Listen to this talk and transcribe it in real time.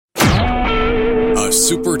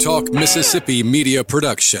SuperTalk Mississippi media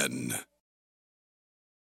production.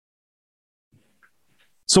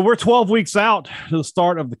 So we're 12 weeks out to the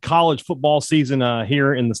start of the college football season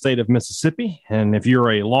here in the state of Mississippi. And if you're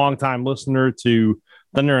a longtime listener to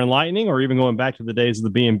Thunder and Lightning, or even going back to the days of the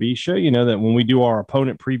B&B show, you know that when we do our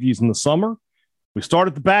opponent previews in the summer, we start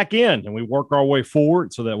at the back end and we work our way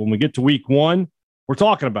forward so that when we get to week one, we're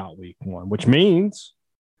talking about week one, which means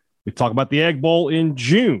we talk about the Egg Bowl in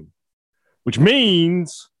June, which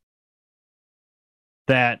means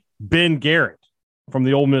that Ben Garrett from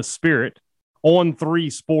the Ole Miss Spirit on 3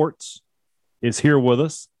 Sports is here with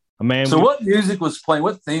us. A man. So what music was playing?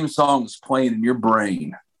 What theme song was playing in your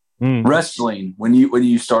brain? Wrestling when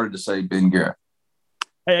you started to say Ben Garrett?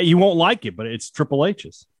 Hey, you won't like it, but it's Triple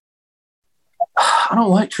H's. I don't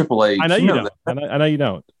like Triple H. I know you don't. I know you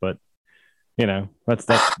don't, but you know that's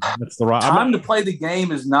the right time to play the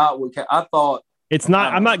game is not what I thought. It's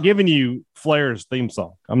not. I'm not giving you Flair's theme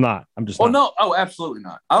song. I'm not. I'm just. Oh no! Oh, absolutely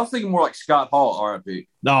not. I was thinking more like Scott Hall, R.I.P.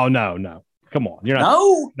 No. Come on, you're not.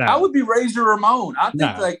 No, I would be Razor Ramon. I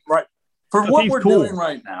think like right for what we're doing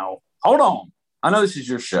right now. Hold on. I know this is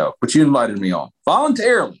your show, but you invited me on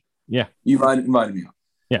voluntarily. Yeah, you invited me on.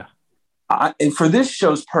 Yeah, and for this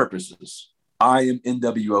show's purposes, I am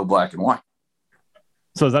NWO Black and White.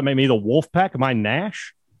 So does that make me the Wolfpack? Am I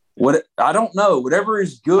Nash? What I don't know. Whatever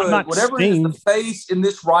is good, whatever Sting. is the face in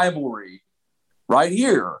this rivalry, right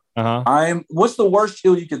here. Uh-huh. What's the worst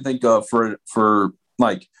heel you can think of for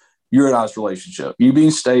like your and I's relationship? You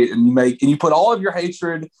being state and you put all of your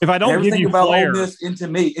hatred. If I don't give you about Flair, all this into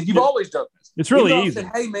me, and you've always done this. It's really easy.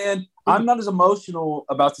 Said, hey man, I'm not as emotional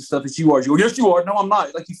about the stuff as you are. You go, yes, you are. No, I'm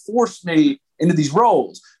not. Like you forced me into these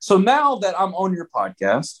roles. So now that I'm on your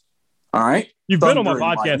podcast, all right. You've been on my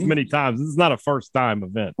podcast many times. This is not a first time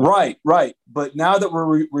event. Right. But now that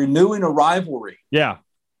we're renewing a rivalry. Yeah.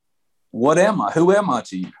 What am I? Who am I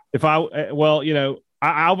to you?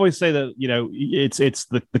 I always say that, it's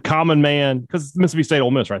the common man, because it's Mississippi State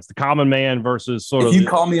Ole Miss, right? It's the common man versus sort of. If you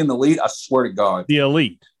call me an elite, I swear to God. The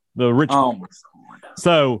elite, the rich. Oh, my God.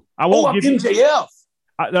 So I won't give MJF.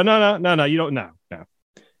 No. You don't know. No.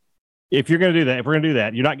 If we're going to do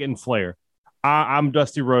that, you're not getting Flair. I'm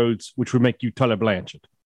Dusty Rhodes, which would make you Tully Blanchard.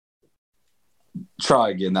 Try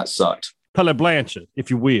again. That sucked. Tully Blanchard,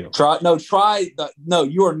 if you will. No,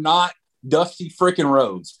 you are not Dusty freaking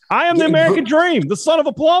Rhodes. I am the American Dream, the son of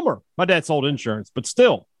a plumber. My dad sold insurance, but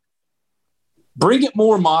still. Bring it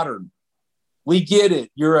more modern. We get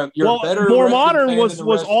it. You're a better. More modern was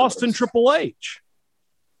Austin Triple H.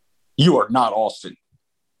 You are not Austin.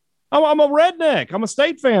 I'm a redneck. I'm a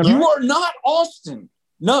State fan. You are not Austin.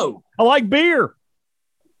 No. I like beer.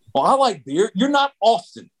 Well, I like beer. You're not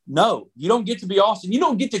Austin. No, you don't get to be Austin. You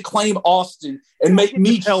don't get to claim Austin and make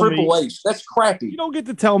me Triple H. That's crappy. You don't get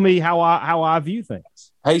to tell me how I view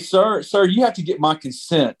things. Hey, sir, you have to get my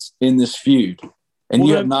consent in this feud. And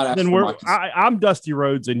you have not asked for my consent. I'm Dusty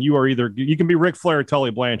Rhodes, and you can be Ric Flair or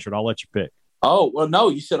Tully Blanchard. I'll let you pick. Oh, well, no,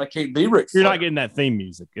 you said I can't be Ric Flair. You're not getting that theme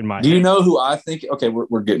music in my head. Do you know who I think? Okay,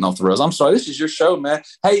 we're getting off the rails. I'm sorry. This is your show, man.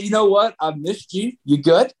 Hey, you know what? I missed you. You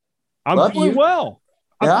good? I'm doing well.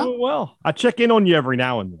 I'm doing well. I check in on you every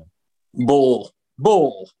now and then. Bull.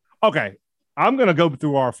 Okay, I'm going to go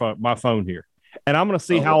through my phone here, and I'm going to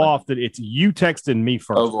see how often it's you texting me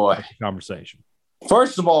first. Oh, boy. Conversation.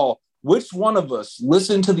 First of all, which one of us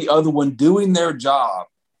listened to the other one doing their job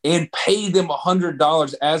and pay them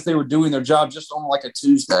 $100 as they were doing their job just on like a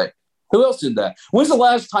Tuesday? Who else did that? When's the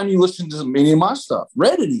last time you listened to any of my stuff?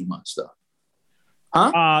 Read any of my stuff?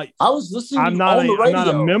 Huh? I was listening on the radio. I'm not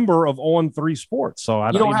a member of On 3 Sports, so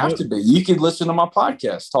you don't have to be. You can listen to my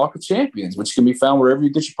podcast, Talk of Champions, which can be found wherever you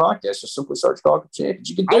get your podcast. Just simply search Talk of Champions.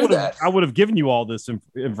 You can do that. I would have given you all this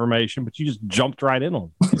information, but you just jumped right in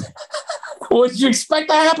on it. What did you expect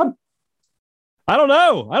to happen? I don't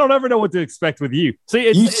know. I don't ever know what to expect with you. See,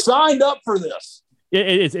 you signed up for this.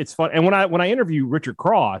 It's fun. And when I interview Richard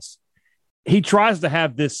Cross, he tries to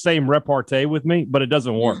have this same repartee with me, but it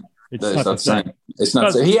doesn't work. It's not the same. It's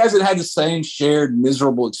not. He hasn't had the same shared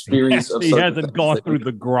miserable experience. He hasn't gone through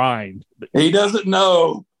the grind. He doesn't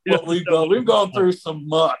know what we've done. We've gone through some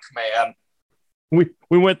muck, man.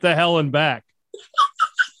 We went to hell and back.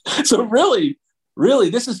 So really,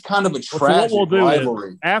 this is kind of a tragic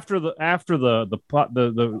rivalry. After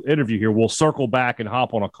the interview here, we'll circle back and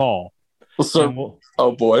hop on a call.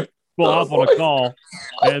 Oh boy, we'll hop on a call,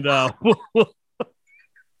 and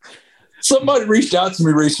somebody reached out to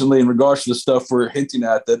me recently in regards to the stuff we're hinting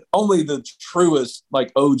at that only the truest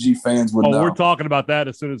like OG fans would know. We're talking about that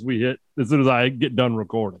as soon as I get done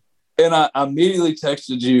recording. And I immediately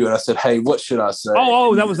texted you and I said, "Hey, what should I say?"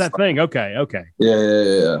 Oh, that was that thing. Okay.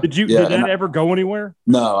 Yeah. Did that ever go anywhere?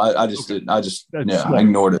 No, I just didn't. I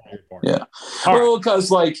ignored it. Yeah. Well, because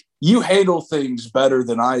like you handle things better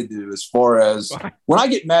than I do as far as when I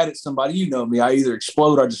get mad at somebody, you know me, I either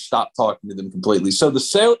explode or I just stop talking to them completely. So the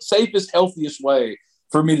safest, healthiest way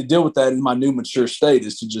for me to deal with that in my new mature state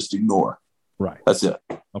is to just ignore. Right. That's it.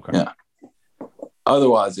 Okay. Yeah.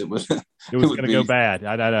 Otherwise, it was going to go bad.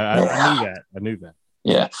 I knew that.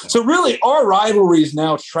 Yeah. So really, our rivalry is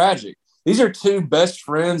now tragic. These are two best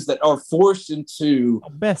friends that are forced into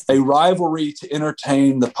a rivalry to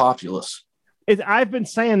entertain the populace. I've been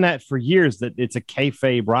saying that for years that it's a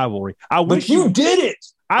kayfabe rivalry. But you did it.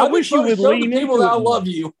 I wish you would lean into it. I love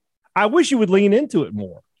you. I wish you would lean into it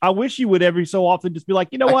more. I wish you would every so often just be like,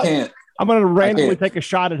 you know what? I'm going to randomly take a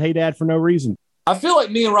shot at Hey Dad for no reason. I feel like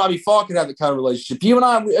me and Robbie Falk could have that kind of relationship. You and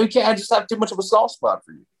I just have too much of a soft spot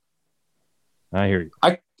for you. I hear you.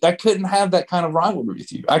 I couldn't have that kind of rivalry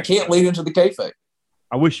with you. I can't lead into the kayfabe.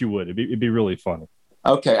 I wish you would. It'd be really funny.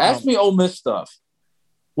 Okay, ask me Ole Miss stuff.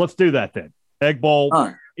 Let's do that then. Egg Bowl. All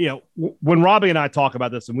right. You know, when Robbie and I talk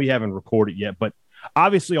about this, and we haven't recorded yet, but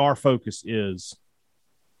obviously our focus is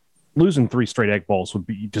losing 3 straight Egg Bowls would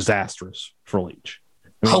be disastrous for Leach.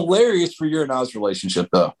 Hilarious for your and I's relationship,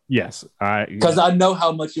 though. Yes. Because I know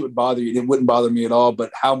how much it would bother you. It wouldn't bother me at all,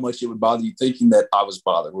 but how much it would bother you thinking that I was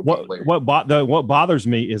bothered. What bothers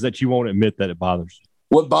me is that you won't admit that it bothers you.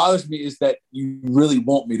 What bothers me is that you really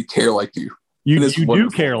want me to care like you. You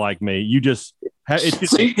do care like me. You just it's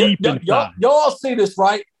just deep inside. Y'all see this,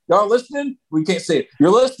 right? Y'all listening? We can't see it.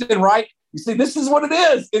 You're listening, right? You see, this is what it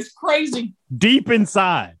is. It's crazy. Deep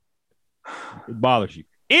inside, it bothers you.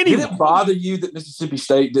 Anyway. Did it bother you that Mississippi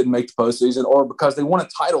State didn't make the postseason, or because they won a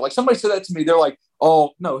title? Like somebody said that to me. They're like,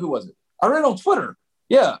 "Oh no, who was it?" I read it on Twitter.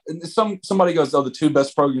 Yeah, and somebody goes, "Oh, the 2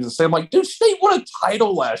 best programs." The same. I'm like, dude, State won a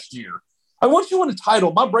title last year. Once you win a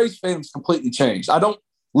title, my Braves fandom completely changed. I don't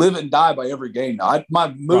live and die by every game now.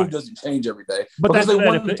 My mood doesn't change every day. But that's if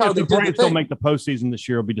the Braves don't make the postseason this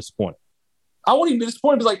year, I'll be disappointed. I won't even be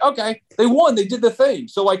disappointed. It's like, okay, they won. They did the thing.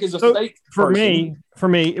 So, like, as a state for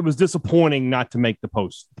me, it was disappointing not to make the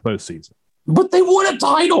postseason. But they won a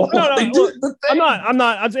title. No, they did the thing. I'm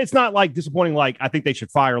not. It's not like disappointing. Like I think they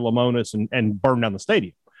should fire Lamonis and burn down the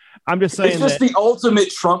stadium. I'm just saying it's just the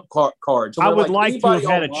ultimate trump card. So I would like to have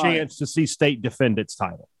had a chance to see State defend its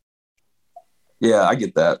title. Yeah, I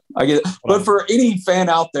get that. I get it. But for any fan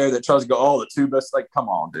out there that tries to go, "Oh, the 2 best," like, come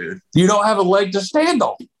on, dude. You don't have a leg to stand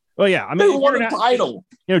on. Well, yeah. I mean, they won a title.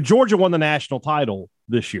 You know, Georgia won the national title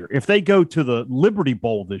this year. If they go to the Liberty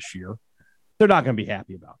Bowl this year, they're not going to be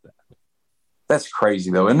happy about that. That's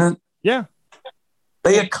crazy, though, isn't it? Yeah.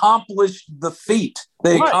 They accomplished the feat.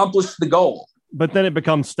 They accomplished the goal. But then it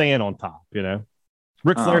becomes staying on top, you know?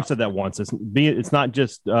 Ric Flair said that once. It's not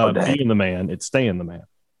just being the man, it's staying the man.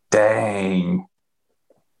 Dang.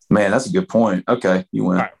 Man, that's a good point. Okay, you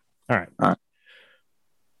win. All right.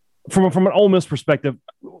 From an Ole Miss perspective,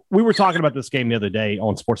 we were talking about this game the other day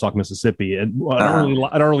on Sports Talk Mississippi, and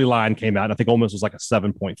an early line came out. I think Ole Miss was like a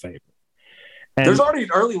 7-point favorite. And there's already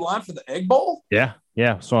an early line for the Egg Bowl? Yeah.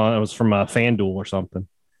 So it was from FanDuel or something.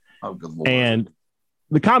 Oh, good Lord. And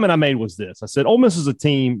the comment I made was this. I said, Ole Miss is a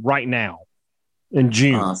team right now in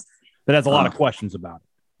June that has a lot of questions about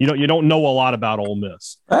it. You don't know a lot about Ole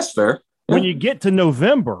Miss. That's fair. Yeah. When you get to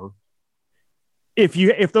November,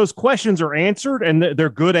 if those questions are answered and they're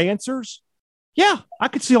good answers, yeah, I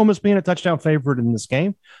could see Ole Miss being a touchdown favorite in this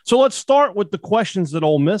game. So let's start with the questions that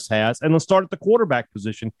Ole Miss has, and let's start at the quarterback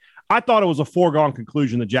position. I thought it was a foregone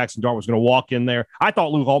conclusion that Jackson Dart was going to walk in there. I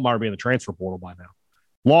thought Luke Altmaier would be in the transfer portal by now.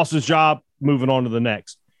 Lost his job, moving on to the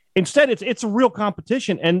next. Instead, it's a real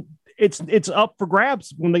competition, and it's up for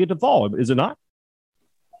grabs when they get to fall. Is it not?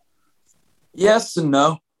 Yes and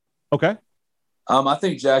no. Okay. I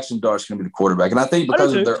think Jackson Dart's going to be the quarterback, and I think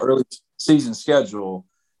because of their early season schedule,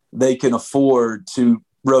 they can afford to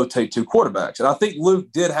rotate 2 quarterbacks. And I think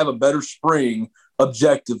Luke did have a better spring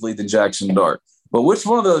objectively than Jackson Dart. But which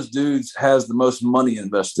one of those dudes has the most money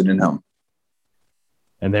invested in him?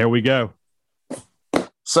 And there we go.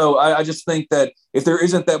 So I just think that if there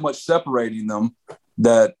isn't that much separating them,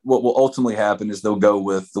 that what will ultimately happen is they'll go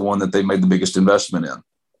with the one that they made the biggest investment in.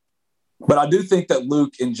 But I do think that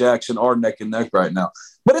Luke and Jackson are neck and neck right now.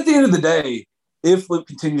 But at the end of the day, if Luke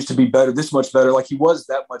continues to be better, this much better, like he was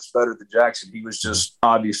that much better than Jackson, he was just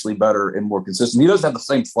obviously better and more consistent. He doesn't have the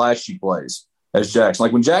same flashy plays as Jackson.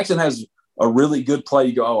 Like when Jackson has a really good play,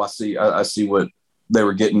 you go, oh, I see what they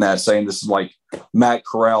were getting at, saying this is like Matt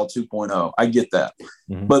Corral 2.0. I get that.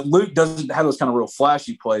 Mm-hmm. But Luke doesn't have those kind of real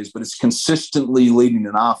flashy plays, but it's consistently leading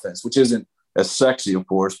an offense, which isn't as sexy, of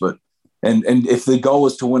course, but And if the goal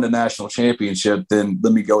is to win a national championship, then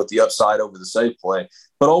let me go with the upside over the safe play.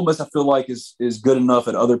 But Ole Miss, I feel like, is good enough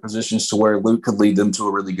at other positions to where Luke could lead them to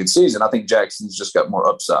a really good season. I think Jackson's just got more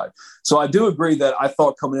upside. So I do agree that I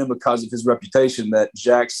thought coming in because of his reputation that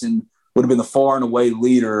Jackson would have been the far and away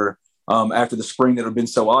leader after the spring that had been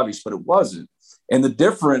so obvious, but it wasn't. And the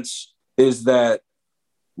difference is that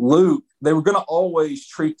Luke, they were going to always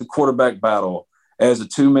treat the quarterback battle as a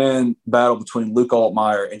two-man battle between Luke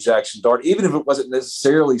Altmaier and Jackson Dart, even if it wasn't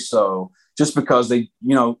necessarily so, just because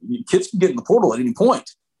kids can get in the portal at any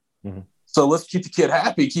point. Mm-hmm. So let's keep the kid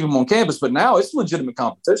happy, keep him on campus. But now it's legitimate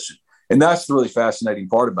competition. And that's the really fascinating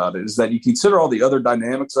part about it, is that you consider all the other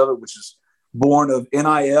dynamics of it, which is born of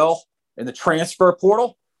NIL and the transfer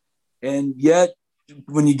portal. And yet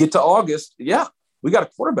when you get to August, we got a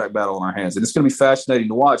quarterback battle on our hands, and it's going to be fascinating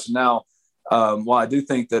to watch. And now, while I do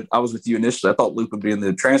think that I was with you initially, I thought Luke would be in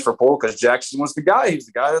the transfer portal because Jackson was the guy. He was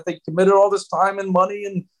the guy that they committed all this time and money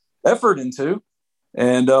and effort into.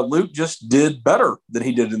 And Luke just did better than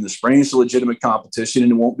he did in the spring. It's a legitimate competition,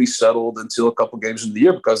 and it won't be settled until a couple games into the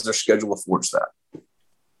year because their schedule affords that.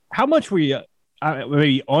 How much were you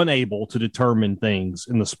maybe unable to determine things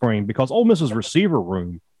in the spring because Ole Miss's receiver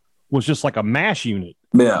room was just like a mash unit?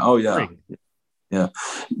 Yeah. Oh, yeah. Yeah.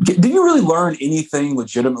 Do you really learn anything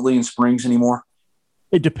legitimately in springs anymore?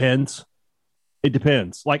 It depends.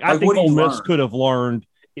 Like I think Ole Miss could have learned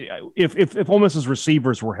if Ole Miss's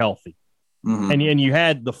receivers were healthy, mm-hmm. and you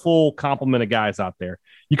had the full complement of guys out there,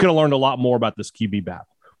 you could have learned a lot more about this QB battle.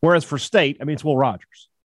 Whereas for State, I mean, it's Will Rogers.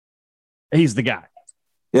 He's the guy.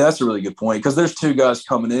 Yeah, that's a really good point because there's two guys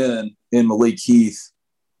coming in Malik Heath.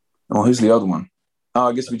 Oh, who's the other one? Oh,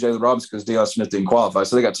 I guess it'd be Jalen Robinson because Deion Smith didn't qualify.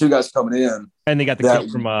 So they got two guys coming in. And they got the kid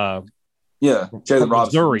from Jalen Robinson.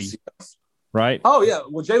 Missouri, right? Oh, yeah.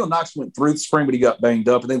 Well, Jalen Knox went through the spring, but he got banged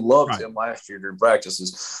up, and they loved him last year during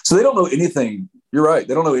practices. So they don't know anything. You're right.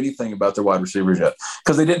 They don't know anything about their wide receivers yet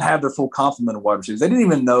because they didn't have their full complement of wide receivers. They didn't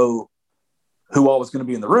even know who all was going to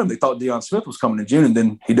be in the room. They thought Deion Smith was coming in June, and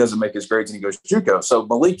then he doesn't make his grades and he goes to JUCO. So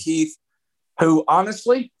Malik Heath, who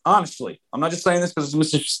honestly, I'm not just saying this because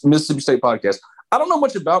it's a Mississippi State podcast. I don't know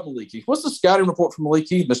much about Malik Heath. What's the scouting report from Malik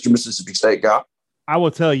Heath, Mr. Mississippi State guy? I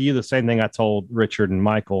will tell you the same thing I told Richard and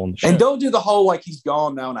Michael on the show. And don't do the whole like he's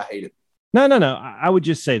gone now and I hate it. No. I would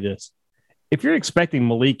just say this. If you're expecting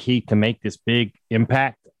Malik Heath to make this big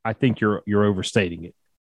impact, I think you're overstating it.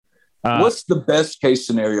 What's the best case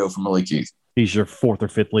scenario for Malik Heath? He's your fourth or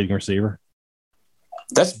fifth leading receiver.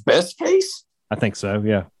 That's best case? I think so,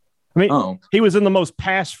 yeah. I mean, He was in the most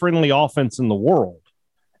pass-friendly offense in the world.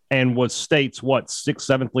 And was State's, sixth,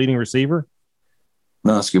 seventh leading receiver?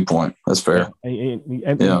 No, that's a good point. That's fair.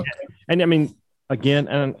 And I mean, again,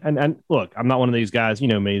 and look, I'm not one of these guys, you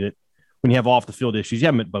know me, that when you have off the field issues, you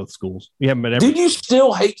have them at both schools. You have them at every. Did you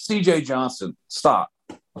still hate CJ Johnson? Stop.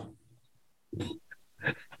 You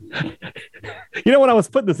know, when I was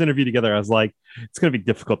putting this interview together, I was like, it's going to be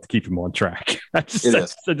difficult to keep him on track. I just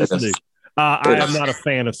knew. I am not a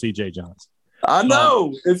fan of CJ Johnson. I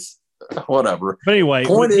know. It's whatever. But anyway,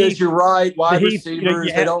 point is, you're right. Wide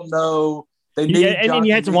receivers, they don't know. They need and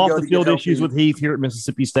you had some off the field issues with Heath here at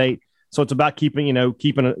Mississippi State. So it's about keeping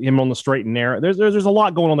him on the straight and narrow. There's a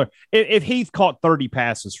lot going on there. If Heath caught 30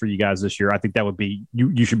 passes for you guys this year, I think that would be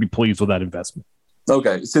you should be pleased with that investment.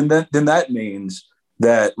 Okay, so then that means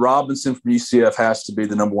that Robinson from UCF has to be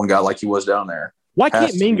the number one guy like he was down there. Why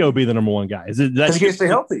can't Mingo be the number one guy? Is it that he can't stay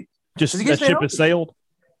healthy? Just that ship has sailed?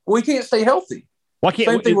 Well, he can't stay healthy. Why can't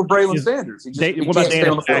Same thing with Braylon Sanders. What about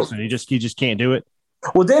Dennis Jackson? He just can't do it.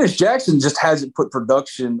 Well, Dennis Jackson just hasn't put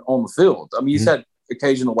production on the field. I mean, he's had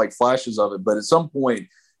occasional flashes of it, but at some point,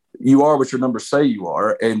 you are what your numbers say you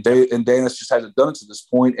are, and Dennis just hasn't done it to this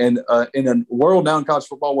point. And in a world now in college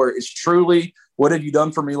football where it's truly, what have you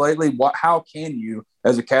done for me lately? How can you,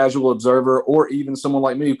 as a casual observer, or even someone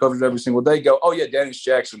like me who covers it every single day, go, oh yeah, Dennis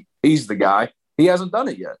Jackson, he's the guy. He hasn't done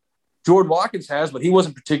it yet. Jordan Watkins has, but he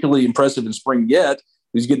wasn't particularly impressive in spring yet.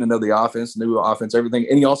 He's getting to know the offense, new offense, everything.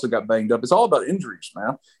 And he also got banged up. It's all about injuries,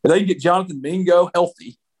 man. If they can get Jonathan Mingo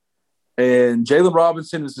healthy, and Jalen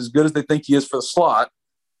Robinson is as good as they think he is for the slot,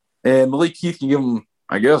 and Malik Heath can give him,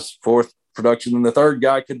 I guess, fourth production. And the third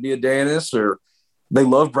guy could be a Dennis, or they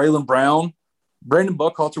love Braylon Brown. Brandon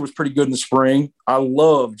Buckhalter was pretty good in the spring. I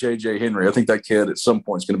love J.J. Henry. I think that kid at some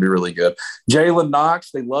point is going to be really good. Jalen Knox,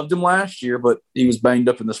 they loved him last year, but he was banged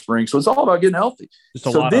up in the spring. So it's all about getting healthy.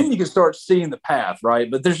 So then you can start seeing the path, right?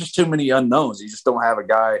 But there's just too many unknowns. You just don't have a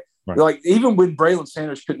guy. Right. Like even when Braylon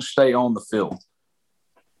Sanders couldn't stay on the field,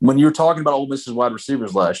 when you were talking about Ole Miss's wide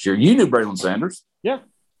receivers last year, you knew Braylon Sanders. Yeah.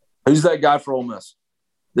 Who's that guy for Ole Miss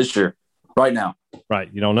this year, right now? Right.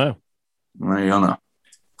 You don't know. You don't know.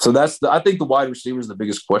 So I think the wide receiver is the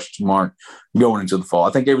biggest question mark going into the fall.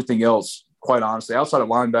 I think everything else, quite honestly, outside of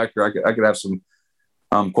linebacker, I could have some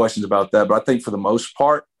questions about that. But I think for the most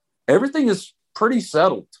part, everything is pretty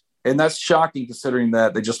settled. And that's shocking considering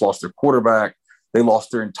that they just lost their quarterback. They lost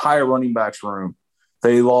their entire running backs room.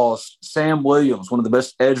 They lost Sam Williams, one of the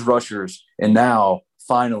best edge rushers. And now,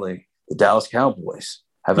 finally, the Dallas Cowboys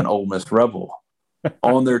have an Ole Miss Rebel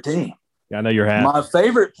on their team. Yeah, I know you're happy. My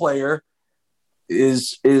favorite player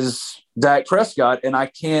is Dak Prescott, and I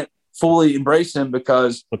can't fully embrace him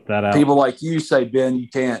because people like you say, Ben, you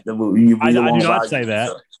can't. I do not say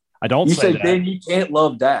that. I don't say that. Ben, you can't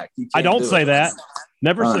love Dak. I don't say that.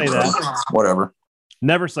 Never say that. Whatever.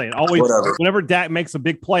 Never say it. Always. Whatever. Whenever Dak makes a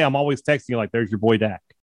big play, I'm always texting you like, "There's your boy Dak."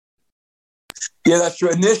 Yeah, that's true.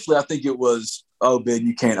 Initially, I think it was, "Oh, Ben,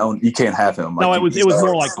 you can't have him." Like, no, it was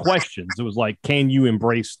more like questions. It was like, "Can you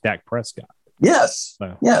embrace Dak Prescott?" Yes.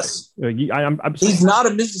 So, yes. He's not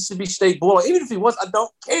a Mississippi State Bulldog. Even if he was, I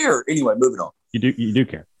don't care. Anyway, moving on. You do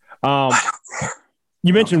care.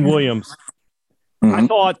 You mentioned Williams. Mm-hmm. I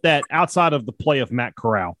thought that outside of the play of Matt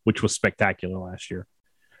Corral, which was spectacular last year,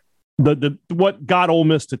 the what got Ole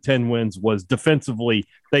Miss to 10 wins was defensively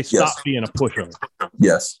they stopped being a pushover.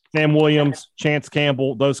 Yes. Sam Williams, Chance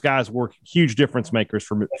Campbell, those guys were huge difference makers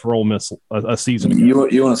for Ole Miss a season ago.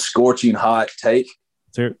 You want a scorching hot take?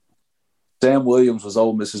 Sam Williams was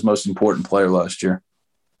Ole Miss's most important player last year.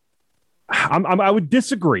 I would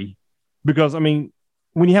disagree because, I mean,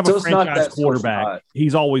 when you have a franchise quarterback,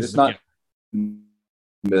 he's always it's not.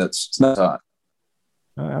 It's not hot.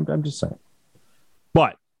 I'm just saying.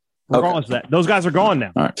 But regardless of that, those guys are gone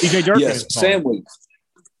now. Right. DJ Durkin is gone. Sam Williams.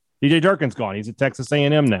 DJ Durkin's gone. He's at Texas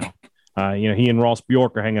A&M now. He and Ross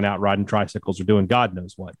Bjork are hanging out, riding tricycles, or doing God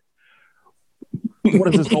knows what.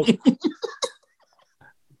 What is this whole?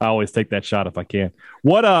 I always take that shot if I can.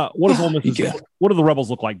 What is Ole Miss? What do the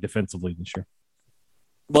Rebels look like defensively this year?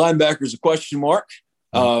 Linebackers a question mark.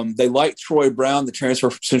 They like Troy Brown, the transfer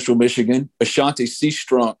from Central Michigan. Ashanti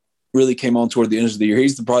Seastrunk really came on toward the end of the year.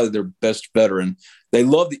 He's probably their best veteran. They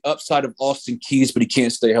love the upside of Austin Keys, but he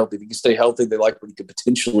can't stay healthy. If he can stay healthy, they like what he could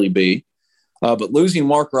potentially be. But losing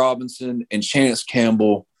Mark Robinson and Chance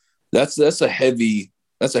Campbell, that's a heavy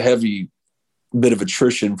bit of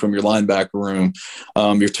attrition from your linebacker room,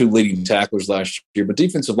 your two leading tacklers last year. But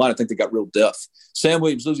defensive line, I think they got real depth. Sam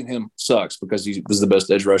Williams, losing him sucks because he was the best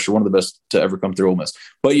edge rusher, one of the best to ever come through Ole Miss.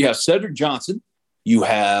 But you have Cedric Johnson. You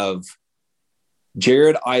have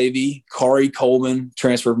Jared Ivey, Kari Coleman,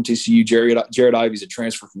 transfer from TCU. Jared Ivey's a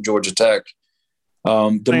transfer from Georgia Tech.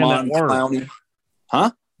 Damon Clowney.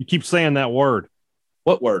 Huh? You keep saying that word.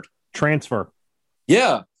 What word? Transfer.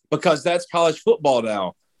 Yeah, because that's college football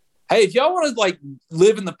now. Hey, if y'all want to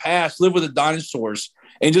live in the past, live with the dinosaurs,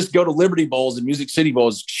 and just go to Liberty Bowls and Music City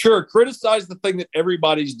Bowls, sure, criticize the thing that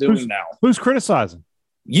everybody's doing now. Who's criticizing?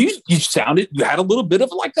 You had a little bit of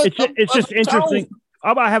it's just interesting.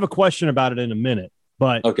 I have a question about it in a minute,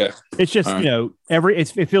 but okay, it's just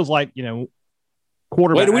it feels like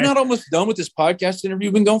quarterback. Wait, are we not almost done with this podcast interview?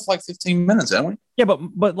 We've been going for 15 minutes, haven't we? Yeah,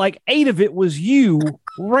 but 8 of it was you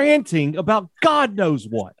ranting about God knows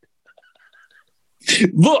what.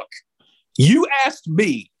 Look, you asked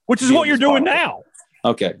me, which is what you're doing now.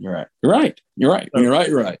 Okay, you're right. You're right.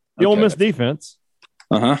 The Ole Miss defense.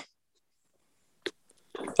 Better,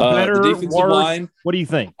 the defensive line. What do you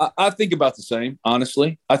think? I think about the same,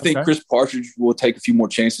 honestly. I think Chris Partridge will take a few more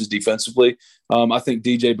chances defensively. I think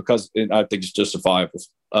DJ, and I think it's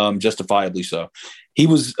justifiably so. He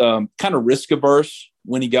was kind of risk averse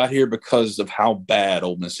when he got here because of how bad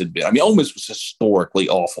Ole Miss had been. I mean, Ole Miss was historically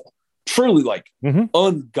awful. Truly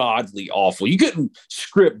ungodly awful. You couldn't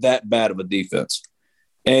script that bad of a defense.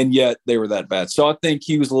 And yet they were that bad. So I think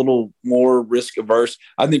he was a little more risk averse.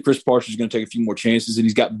 I think Chris Partridge is going to take a few more chances, and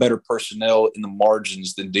he's got better personnel in the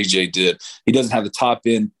margins than DJ did. He doesn't have the top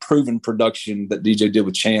end proven production that DJ did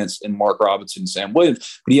with Chance and Mark Robinson and Sam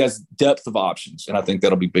Williams, but he has depth of options, and I think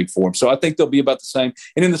that'll be big for him. So I think they'll be about the same.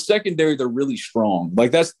 And in the secondary, they're really strong.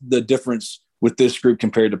 That's the difference with this group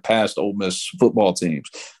compared to past Ole Miss football teams.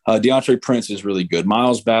 DeAndre Prince is really good.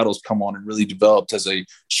 Miles Battles come on and really developed as a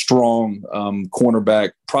strong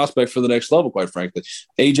cornerback prospect for the next level, quite frankly.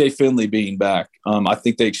 A.J. Finley being back. I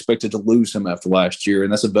think they expected to lose him after last year,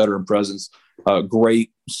 and that's a veteran presence.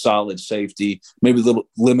 Great, solid safety, maybe a little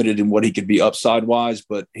limited in what he could be upside-wise,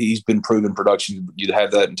 but he's been proven production. You'd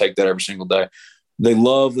have that and take that every single day. They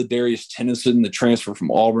love the Darius Tennyson, the transfer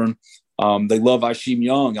from Auburn. They love Isheem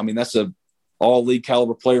Young. I mean, that's a all-league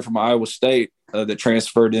caliber player from Iowa State that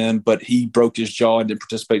transferred in, but he broke his jaw and didn't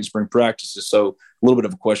participate in spring practices. So a little bit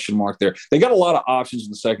of a question mark there. They got a lot of options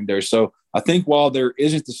in the secondary. So I think while there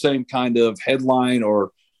isn't the same kind of headline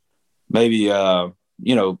or maybe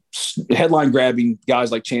headline grabbing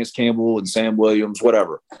guys like Chance Campbell and Sam Williams,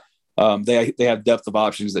 whatever. They have depth of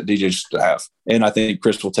options that DJ just have, and I think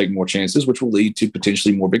Chris will take more chances, which will lead to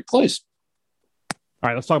potentially more big plays. All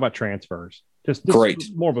right, let's talk about transfers. Just Great,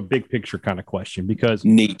 more of a big picture kind of question because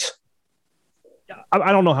neat.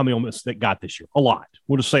 I don't know how many Ole Miss that got this year. A lot.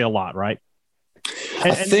 We'll just say a lot, right?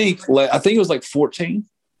 I think it was like 14.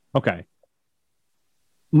 Okay.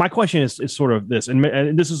 My question is sort of this,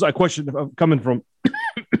 and this is a question coming from,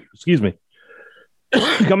 excuse me,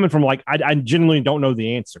 coming from like I genuinely don't know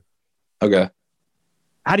the answer. Okay.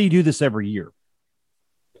 How do you do this every year?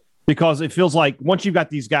 Because it feels like once you've got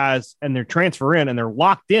these guys and they're transfer in and they're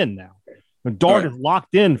locked in now. Dart is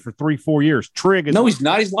locked in for 3-4 years. Trigg is he's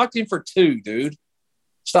not. He's locked in for 2, dude.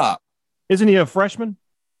 Stop. Isn't he a freshman?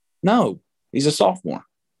 No, he's a sophomore.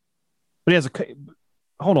 But he has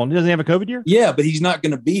hold on. Doesn't he have a COVID year? Yeah, but he's not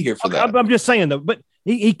going to be here for that. I'm just saying though. But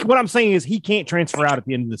what I'm saying is he can't transfer out at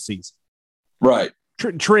the end of the season. Right.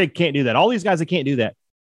 Trigg can't do that. All these guys that can't do that.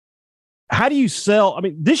 How do you sell? I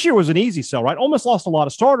mean, this year was an easy sell, right? Almost lost a lot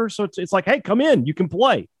of starters, so it's like, hey, come in, you can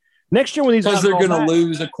play. Next year when these guys they're going to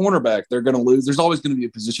lose a cornerback, they're going to lose. There's always going to be a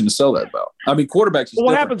position to sell that about. I mean, quarterbacks. Well,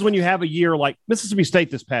 what happens when you have a year like Mississippi State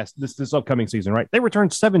this upcoming season, right? They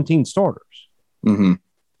returned 17 starters. Mm-hmm.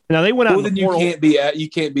 Now they went out. Well, then you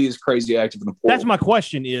can't be as crazy active in the portal. That's my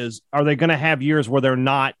question: is are they going to have years where they're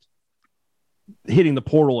not hitting the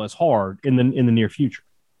portal as hard in the near future?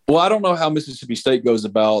 Well, I don't know how Mississippi State goes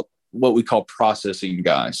about what we call processing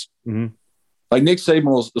guys. Mm-hmm. Like Nick Saban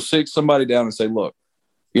will sit somebody down and say, "Look,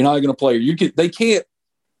 you're not going to play. They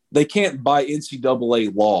can't by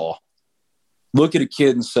NCAA law look at a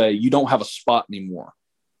kid and say you don't have a spot anymore.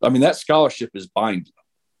 I mean, that scholarship is binding,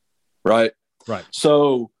 right? Right.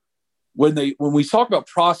 So when we talk about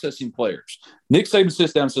processing players, Nick Saban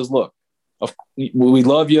sits down and says, "Look, we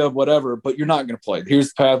love you, whatever, but you're not going to play.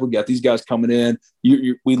 Here's the path. We got these guys coming in.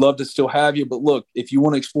 We love to still have you, but look, if you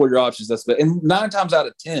want to explore your options, that's the." And 9 times out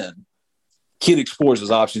of 10, kid explores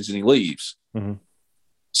his options and he leaves. Mm-hmm.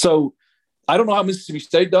 So I don't know how Mississippi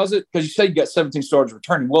State does it because you say you got 17 starters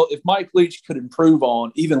returning. Well, if Mike Leach could improve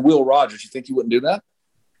on even Will Rogers, you think he wouldn't do that?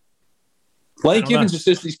 Lane Kiffin just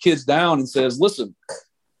sits these kids down and says, "Listen,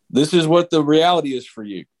 this is what the reality is for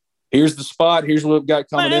you. Here's the spot. Here's what we've got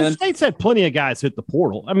coming in." State's had plenty of guys hit the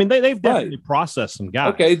portal. I mean, they've definitely processed some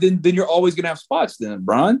guys. Okay, then you're always going to have spots then,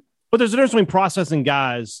 Brian. But there's a difference between processing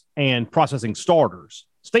guys and processing starters.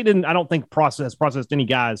 State didn't, I don't think, processed any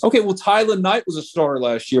guys. Okay, well, Tylen Knight was a starter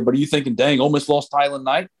last year, but are you thinking, dang, Ole Miss lost Tylen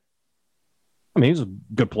Knight? I mean, he's a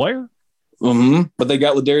good player. Mm-hmm. But they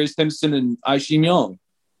got Ladarius Henderson and Isheem Young.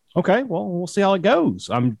 Okay, well, we'll see how it goes.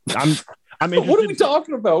 I'm interested. What are we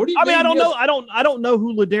talking about? What do you mean? I don't know. I don't know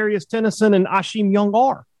who Ladarius Tennyson and Isheem Young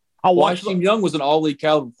are. Isheem Young was an all-league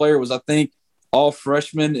caliber player. Was, I think, all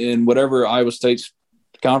freshman in whatever Iowa State's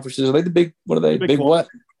conferences. Are they the big? What are they? Big 12. What?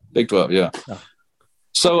 Big 12. Yeah.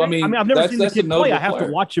 So okay. I've never seen the kid play. I have to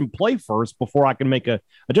watch him play first before I can make a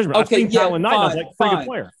judgment. Okay, I've seen Tylen Knight. I was like, pretty good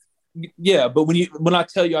player. Yeah, but when I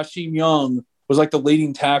tell you Isheem Young was like the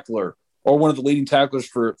leading tackler or one of the leading tacklers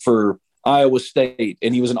for Iowa State,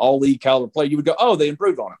 and he was an all-league caliber player, you would go, "Oh, they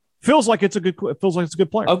improved on him." Feels like it's a good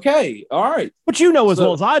player. Okay, all right. But you know as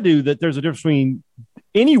well as I do that there's a difference between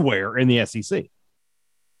anywhere in the SEC.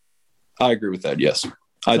 I agree with that. Yes,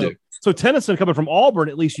 I do. So Tennyson coming from Auburn,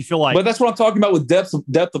 at least you feel like. But that's what I'm talking about with depth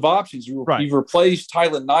of options. You've replaced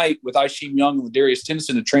Tylen Knight with Isheem Young and Ladarius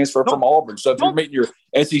Tennyson to transfer from Auburn. So if you're meeting your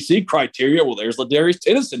SEC criteria, well, there's Ladarius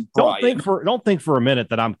Tennyson. Don't think for a minute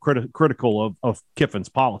that I'm critical of Kiffin's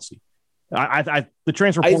policy. The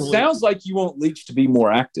transfer portal. It sounds like you want Leach to be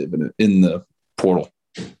more active in the portal.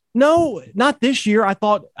 No, not this year. I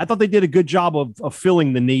thought they did a good job of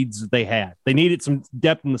filling the needs that they had. They needed some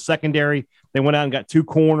depth in the secondary. They went out and got 2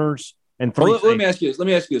 corners and 3. Let me ask you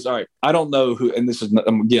this. All right, I don't know who, and this is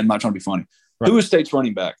again, I'm not trying to be funny. Right. Who is State's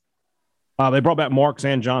running back? They brought back Marks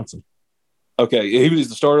and Johnson. Okay, he was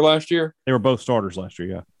the starter last year. They were both starters last year.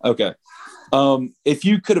 Yeah. Okay. If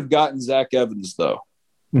you could have gotten Zach Evans, though,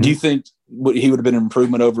 do you think he would have been an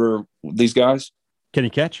improvement over these guys? Can he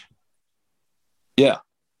catch? Yeah.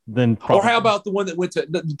 Then or how about the one that went to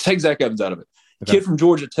take Zach Evans out of it? Okay. Kid from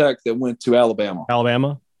Georgia Tech that went to Alabama.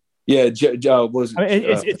 Yeah, it's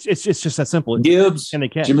just that simple. Gibbs. Can they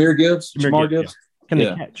catch? Jamar Gibbs. Yeah. Can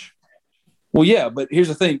they catch? Well, yeah, but here's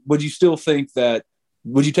the thing. Would you still think that?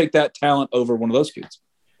 Would you take that talent over one of those kids?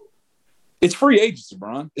 It's free agency,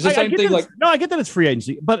 Brian. It's the same thing. I get that it's free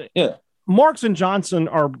agency, but yeah, Marks and Johnson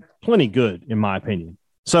are plenty good in my opinion.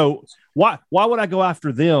 So why would I go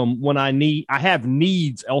after them when I have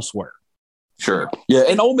needs elsewhere? Sure. Yeah,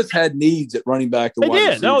 and Ole Miss had needs at running back. They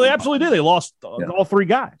did. No, they absolutely did. They lost all three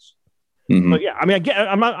guys. Mm-hmm. But yeah, I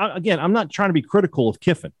mean, I'm not trying to be critical of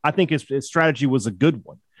Kiffin. I think his strategy was a good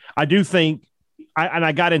one. I do think,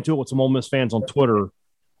 I got into it with some Ole Miss fans on Twitter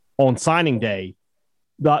on signing day.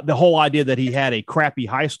 The whole idea that he had a crappy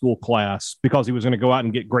high school class because he was going to go out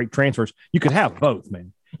and get great transfers. You could have both,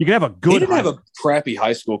 man. You could have a good. He didn't have a crappy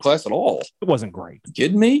high school class at all. It wasn't great. You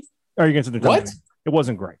kidding me? Are you going to say what? It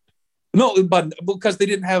wasn't great. No, but because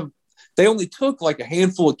they only took like a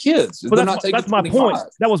handful of kids. But that's my point.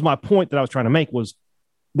 That was my point that I was trying to make was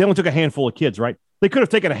they only took a handful of kids, right? They could have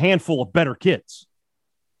taken a handful of better kids.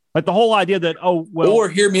 Like the whole idea that, or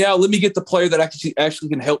hear me out. Let me get the player that actually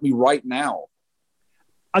can help me right now.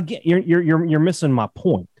 Again, you're missing my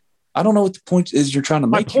point. I don't know what the point is you're trying to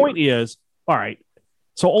make. My point is, all right.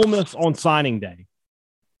 So Ole Miss on signing day,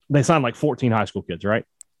 they signed like 14 high school kids, right?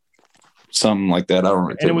 Something like that. I don't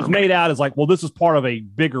remember. And it was made out as like, well, this is part of a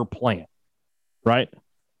bigger plan, right?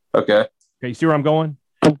 Okay. You see where I'm going?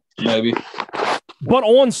 Maybe. But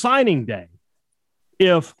on signing day,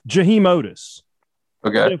 if Jaheim Otis,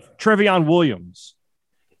 if Trevion Williams,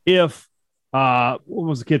 if what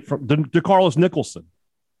was the kid from DeCarlos Nicholson?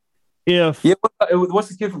 What's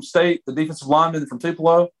the kid from State, the defensive lineman from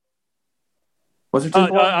Tupelo? Was it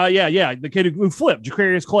Tupelo? Yeah, the kid who flipped,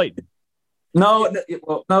 Jacarius Clayton. No,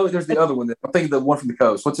 there's the other one. I'm thinking the one from the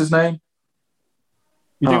coast. What's his name?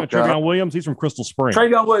 You think of Trevion Williams? He's from Crystal Springs.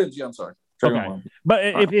 Trevion Williams. Yeah, I'm sorry. Okay, but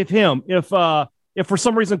if for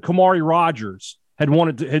some reason Kamari Rogers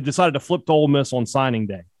had decided to flip to Ole Miss on signing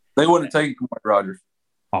day, they wouldn't have taken Kamari Rogers.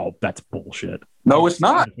 Oh, that's bullshit. No, it's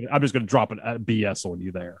not. I'm just going to drop a BS on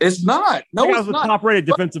you there. It's not. No, it's not. Top-rated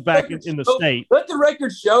defensive back in the state. Let the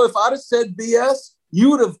record show. If I'd have said BS, you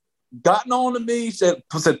would have gotten on to me, said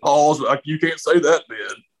pause. Like, you can't say that, man.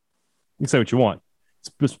 You can say what you want.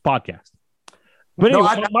 It's this podcast. But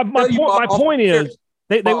anyway, my point is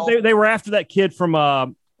they were after that kid from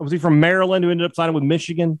was he from Maryland who ended up signing with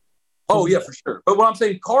Michigan? Oh, yeah, for sure. But what I'm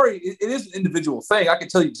saying, Kari, it is an individual thing. I can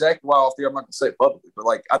tell you exactly why off the air. I'm not going to say it publicly, but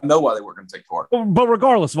like I know why they weren't going to take Kari. But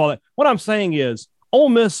regardless of all that, what I'm saying is Ole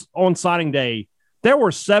Miss on signing day, there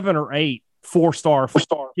were 7 or 8 four-star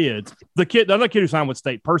kids. The other kid who signed with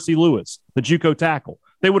State, Percy Lewis, the JUCO tackle,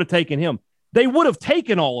 they would have taken him. They would have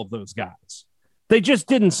taken all of those guys. They just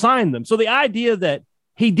didn't sign them. So the idea that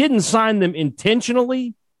he didn't sign them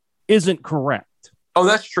intentionally isn't correct. Oh,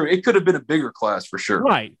 that's true. It could have been a bigger class for sure.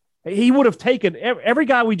 Right. He would have taken every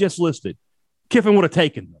guy we just listed. Kiffin would have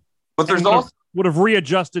taken them. But there's would have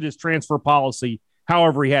readjusted his transfer policy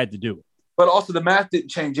however he had to do it. But also the math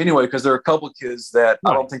didn't change anyway because there are a couple of kids that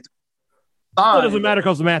I don't think it doesn't matter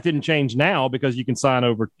because the math didn't change now because you can sign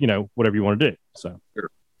over, whatever you want to do. So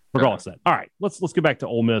regardless of that. All right, let's get back to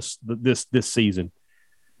Ole Miss this season.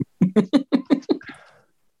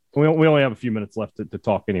 we only have a few minutes left to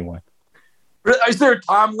talk anyway. Is there a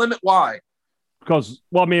time limit? Why? Because,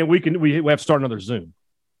 well, I mean, we have to start another Zoom.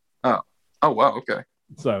 Oh, wow, okay.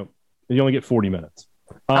 So you only get 40 minutes.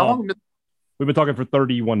 How long? We've been talking for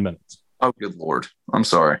 31 minutes. Oh, good Lord. I'm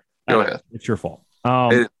sorry. Go ahead. It's your fault.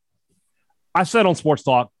 I said on Sports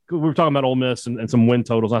Talk, we were talking about Ole Miss and some win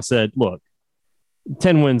totals. I said, look,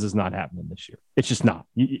 10 wins is not happening this year. It's just not.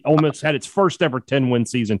 Ole Miss had its first ever 10-win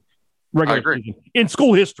season, regular season, in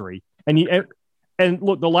school history. And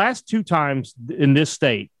look, the last 2 times in this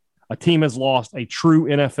state, a team has lost a true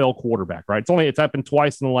NFL quarterback, right? It's happened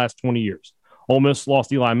twice in the last 20 years. Ole Miss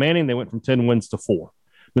lost Eli Manning. They went from 10 wins to 4.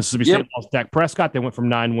 Mississippi State lost Dak Prescott. They went from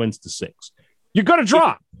 9 wins to 6. You're going to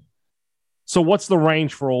drop. So what's the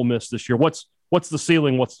range for Ole Miss this year? What's the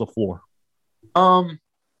ceiling? What's the floor?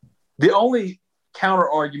 The only counter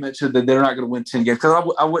argument to that they're not going to win 10 games, because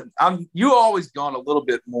you always gone a little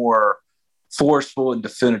bit more forceful and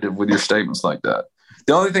definitive with your statements like that.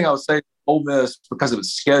 The only thing I would say, Ole Miss, because of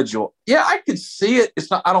its schedule, yeah, I could see it. It's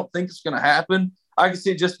not. I don't think it's going to happen. I can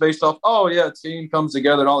see it just based off, a team comes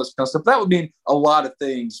together and all this kind of stuff. That would mean a lot of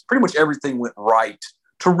things. Pretty much everything went right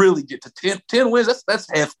to really get to 10 wins. That's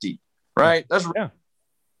hefty, right? Yeah.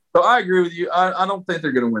 So I agree with you. I don't think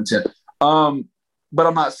they're going to win 10. But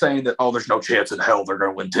I'm not saying that, there's no chance in hell they're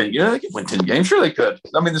going to win 10. Yeah, they could win 10 games. Sure they could.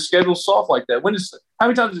 I mean, the schedule's soft like that. How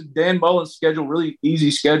many times did Dan Mullen schedule really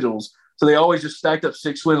easy schedules? So they always just stacked up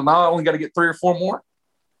 6 wins. And now I only got to get 3 or 4 more.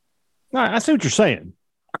 No, I see what you're saying.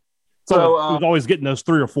 So he was always getting those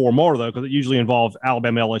 3 or 4 more, though, because it usually involved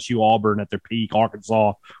Alabama, LSU, Auburn at their peak,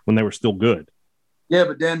 Arkansas when they were still good. Yeah,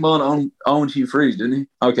 but Dan Mullen owned Hugh Freeze, didn't he?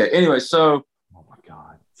 Okay, anyway, so. Oh, my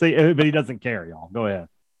God. See, but he doesn't care, y'all. Go ahead.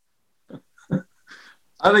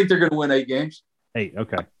 I think they're going to win 8 games. 8,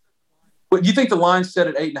 okay. But you think the line set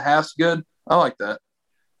at 8.5 is good? I like that.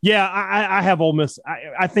 Yeah, I have Ole Miss.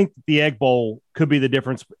 I think the Egg Bowl could be the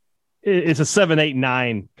difference. It's a 7, 8,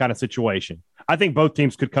 9 kind of situation. I think both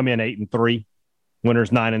teams could come in 8-3. Winner's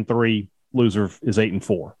 9-3. Loser is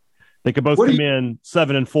 8-4. They could both come in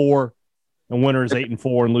 7-4, and winner is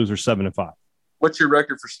 8-4, and loser 7-5. What's your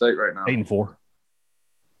record for state right now? 8-4.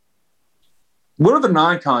 What are the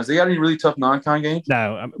non-cons? They got any really tough non-con games?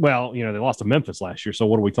 No, well, they lost to Memphis last year, so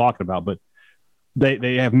what are we talking about? But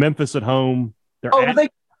they have Memphis at home. They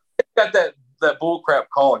got that bull crap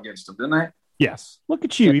call against them, didn't they? Yes. Look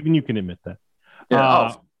at you. Yeah. Even you can admit that.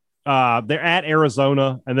 Yeah. They're at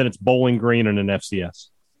Arizona, and then it's Bowling Green and an FCS.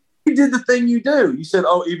 You did the thing you do. You said,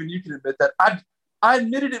 "Oh, even you can admit that." I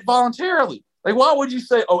admitted it voluntarily. Like, why would you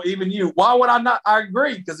say, "Oh, even you"? Why would I not? I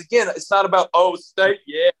agree, because again, it's not about state.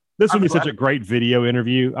 Yeah, this would be such a great video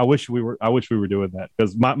interview. I wish we were doing that,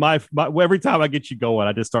 because my every time I get you going,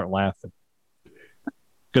 I just start laughing.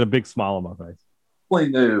 Got a big smile on my face. I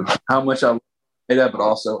knew how much I hate that, but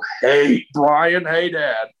also hate Brian. Hey,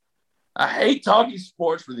 Dad. I hate talking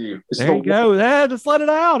sports with you. There you go. Yeah, just let it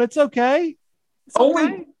out. It's okay.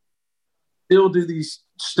 Okay. Still do these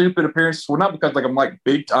stupid appearances. Well, not because I'm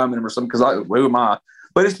big time in him or something, because who am I?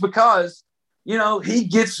 But it's because, he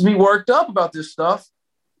gets me worked up about this stuff,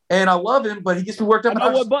 and I love him, but he gets me worked up. I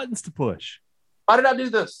know what buttons to push. Why did I do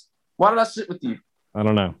this? Why did I sit with you? I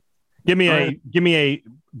don't know. Give me a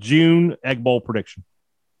June Egg Bowl prediction.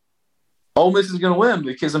 Ole Miss is going to win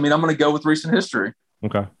because, I'm going to go with recent history.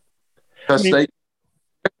 Okay. Because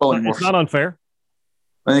it's not unfair.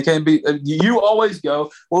 And it can't be. You always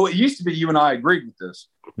go. Well, it used to be you and I agreed with this.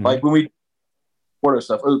 Mm-hmm. Like when we order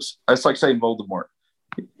stuff. Oops, it's like saying Voldemort.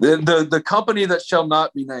 The company that shall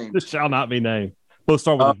not be named. This shall not be named. Both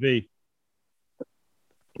start with a V.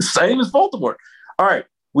 Same as Voldemort. All right.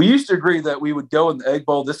 We used to agree that we would go in the Egg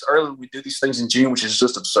Bowl this early when we do these things in June, which is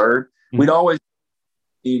just absurd. Mm-hmm. We'd always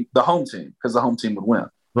be the home team because the home team would win.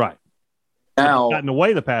 Right. Now, gotten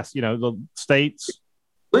away the past, the states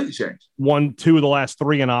completely changed. Won 2 of the last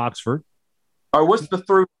 3 in Oxford. All right,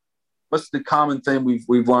 what's the common thing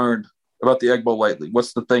we've learned about the Egg Bowl lately?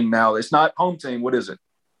 What's the thing now? It's not home team. What is it?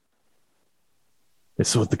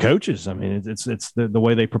 It's with the coaches. It's the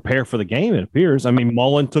way they prepare for the game, it appears.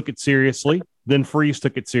 Mullen took it seriously. Then Freeze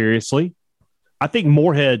took it seriously. I think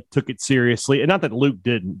Moorhead took it seriously. And not that Luke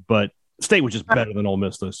didn't, but State was just better than Ole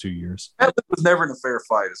Miss those 2 years. That was never in a fair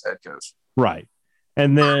fight as head coach. Right.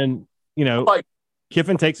 And then,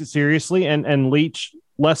 Kiffin takes it seriously and Leach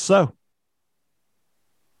less so.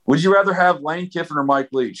 Would you rather have Lane Kiffin or Mike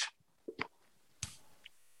Leach?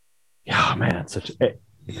 Yeah, man.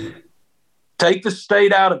 Take the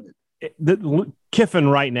State out of it. Kiffin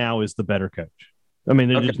right now is the better coach.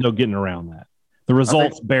 There's just no getting around that. The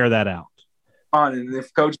results bear that out. And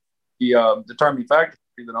if coach the determining factor,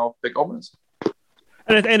 then I'll pick Ole Miss.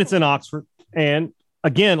 And it's in Oxford. And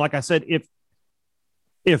again, like I said,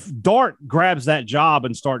 if Dart grabs that job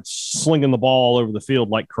and starts slinging the ball all over the field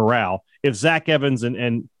like Corral, if Zach Evans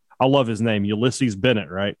and I love his name, Ulysses Bennett,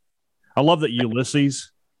 right? I love that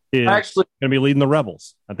Ulysses is actually going to be leading the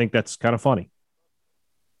Rebels. I think that's kind of funny.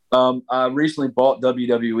 I recently bought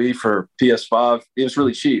WWE for PS5. It was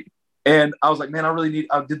really cheap. And I was like, man,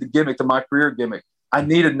 I did the gimmick, the My Career gimmick. I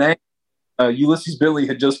need a name. Ulysses Bentley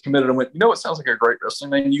had just committed and went, it sounds like a great wrestling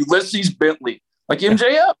name. Ulysses Bentley. Like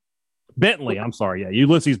MJF. Bentley, I'm sorry. Yeah,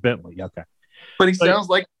 Ulysses Bentley. Okay. But he sounds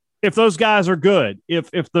like. If those guys are good, if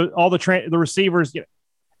the receivers,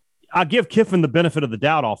 I give Kiffin the benefit of the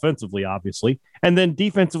doubt offensively, obviously. And then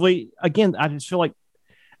defensively, again, I just feel like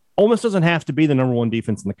Ole Miss doesn't have to be the number 1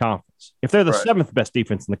 defense in the conference. If they're the 7th best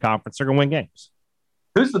defense in the conference, they're going to win games.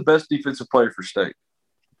 Who's the best defensive player for State?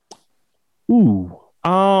 Ooh.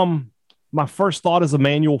 My first thought is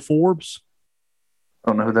Emmanuel Forbes.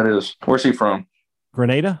 I don't know who that is. Where's he from?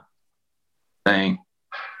 Grenada. Dang.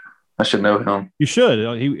 I should know him. You should.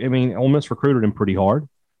 Ole Miss recruited him pretty hard.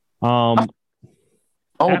 After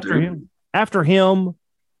him,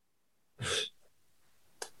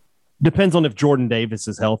 depends on if Jordan Davis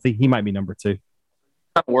is healthy. He might be number 2.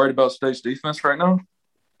 I'm worried about State's defense right now.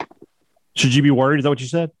 Should you be worried? Is that what you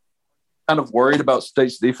said? Kind of worried about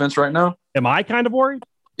State's defense right now. Am I kind of worried?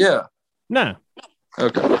 Yeah. No.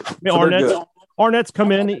 Okay. Arnett's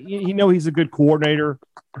come in. He's a good coordinator.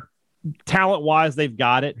 Talent-wise, they've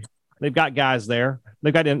got it. They've got guys there.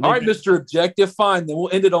 All right, Mr. Objective. Fine. Then we'll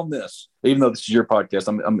end it on this. Even though this is your podcast,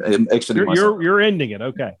 I'm exiting myself. You're ending it.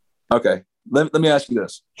 Okay. Okay. Let me ask you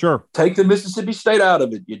this. Sure. Take the Mississippi State out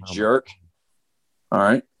of it, you jerk. All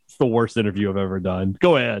right. It's the worst interview I've ever done.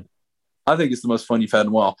 Go ahead. I think it's the most fun you've had in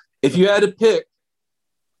a while. If you had to pick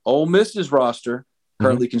Ole Miss's roster,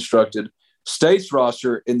 currently constructed, State's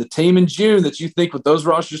roster and the team in June that you think with those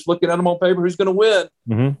rosters looking at them on paper, who's going to win,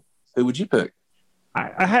 who would you pick?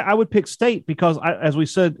 I would pick State because, as we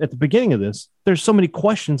said at the beginning of this, there's so many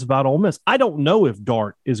questions about Ole Miss. I don't know if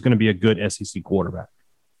Dart is going to be a good SEC quarterback.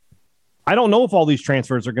 I don't know if all these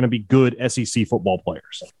transfers are going to be good SEC football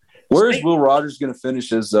players. Where is Will Rogers going to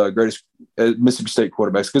finish as greatest Mississippi State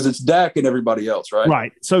quarterbacks? Because it's Dak and everybody else, right?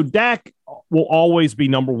 Right. So Dak will always be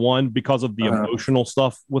number one because of the emotional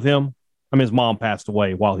stuff with him. I mean, his mom passed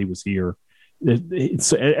away while he was here.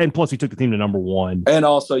 And plus, he took the team to number one. And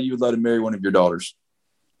also, you would let him marry one of your daughters.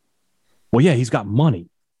 Well, yeah, he's got money.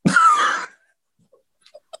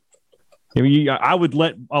 I mean, I would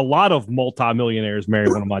let a lot of multimillionaires marry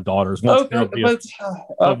one of my daughters once they're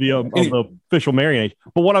of the official marrying age.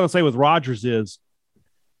 But what I would say with Rodgers is,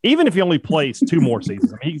 even if he only plays 2 more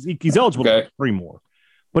seasons, I mean, he's eligible for 3 more.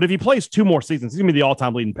 But if he plays 2 more seasons, he's going to be the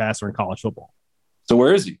all-time leading passer in college football. So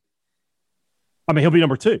where is he? I mean, he'll be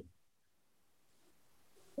number 2.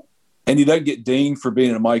 And he doesn't get dinged for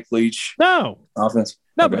being a Mike Leach offense?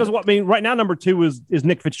 No, because right now, number 2 is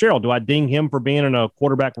Nick Fitzgerald. Do I ding him for being in a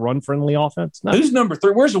quarterback run-friendly offense? No. Who's number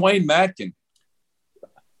 3? Where's Wayne Madkin?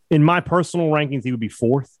 In my personal rankings, he would be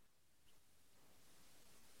 4th.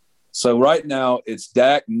 So right now, it's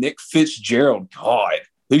Dak, Nick Fitzgerald. God,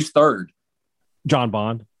 who's 3rd? John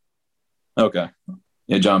Bond. Okay.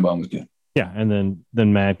 Yeah, John Bond was good. Yeah, and then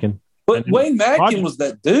Madkin. But Wayne Madkin was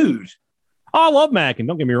that dude. Oh, I love Madkin.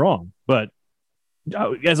 Don't get me wrong. But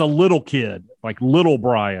as a little kid, like little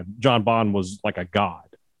Brian, John Bond was like a god.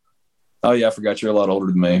 Oh, yeah, I forgot you're a lot older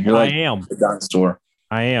than me. You're like I am. A dinosaur.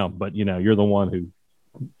 I am, but, you're the one who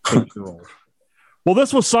takes the role. Well,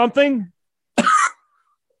 this was something. I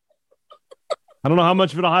don't know how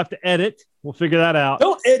much of it I'll have to edit. We'll figure that out.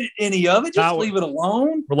 Don't edit any of it. Just leave it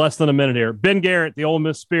alone. For less than a minute here. Ben Garrett, the Ole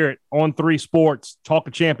Miss Spirit, on 3 Sports, Talk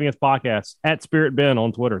of Champions podcast, at Spirit Ben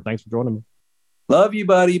on Twitter. Thanks for joining me. Love you,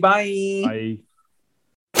 buddy. Bye.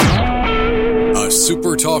 A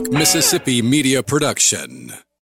Super Talk Mississippi media production.